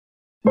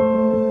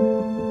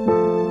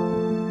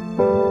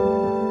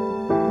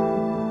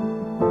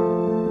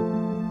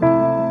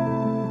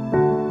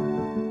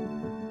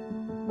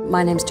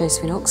My name's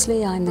Josephine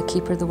Oxley. I'm the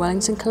keeper of the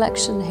Wellington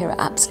collection here at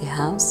Apsley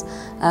House.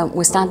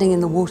 We're standing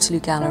in the Waterloo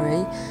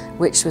Gallery,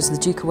 which was the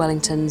Duke of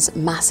Wellington's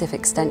massive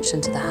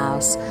extension to the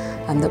house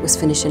that was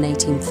finished in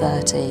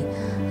 1830.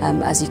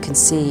 As you can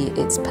see,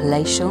 it's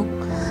palatial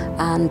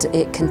and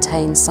it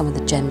contains some of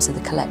the gems of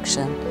the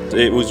collection.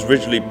 It was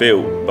originally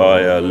built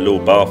by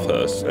Lord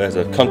Bathurst as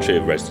a country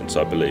residence,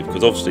 I believe,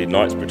 because obviously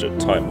Knightsbridge at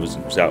the time was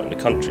out in the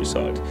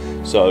countryside.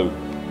 So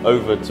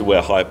over to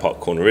where Hyde Park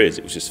Corner is,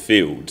 it was just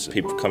fields.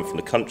 People come from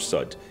the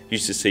countryside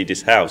used to see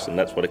this house, and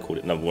that's why they called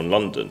it #1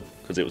 London,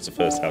 because it was the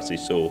first house he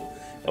saw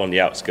on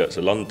the outskirts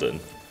of London.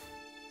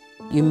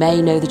 You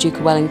may know the Duke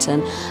of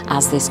Wellington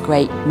as this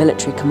great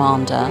military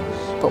commander,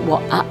 but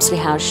what Apsley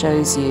House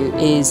shows you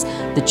is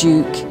the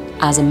Duke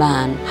as a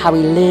man, how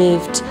he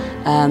lived,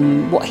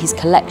 what his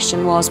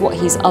collection was, what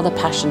his other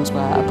passions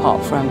were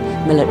apart from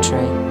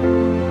military.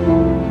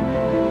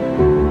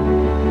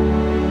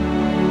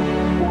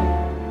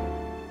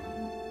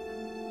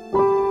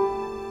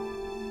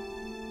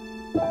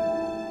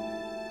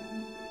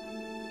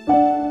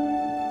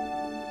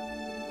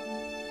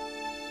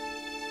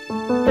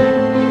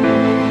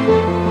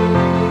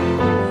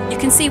 You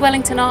can see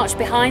Wellington Arch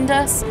behind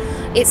us.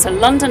 It's a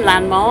London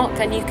landmark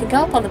and you can go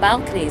up on the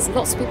balconies.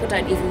 Lots of people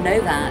don't even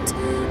know that.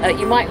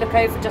 You might look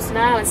over just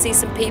now and see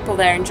some people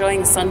there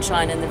enjoying the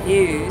sunshine and the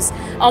views.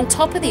 On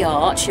top of the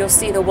arch you'll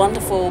see the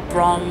wonderful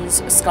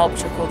bronze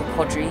sculpture called the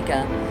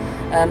Quadriga.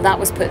 That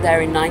was put there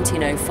in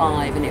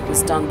 1905 and it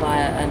was done by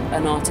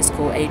an artist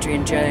called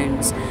Adrian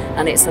Jones,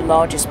 and it's the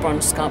largest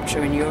bronze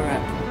sculpture in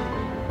Europe.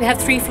 We have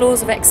 3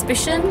 floors of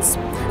exhibitions.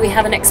 We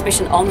have an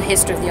exhibition on the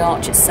history of the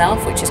arch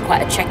itself, which is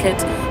quite a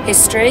checkered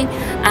history,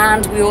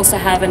 and we also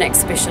have an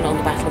exhibition on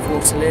the Battle of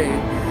Waterloo.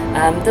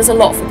 There's a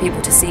lot for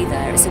people to see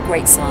there. It's a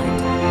great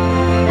site.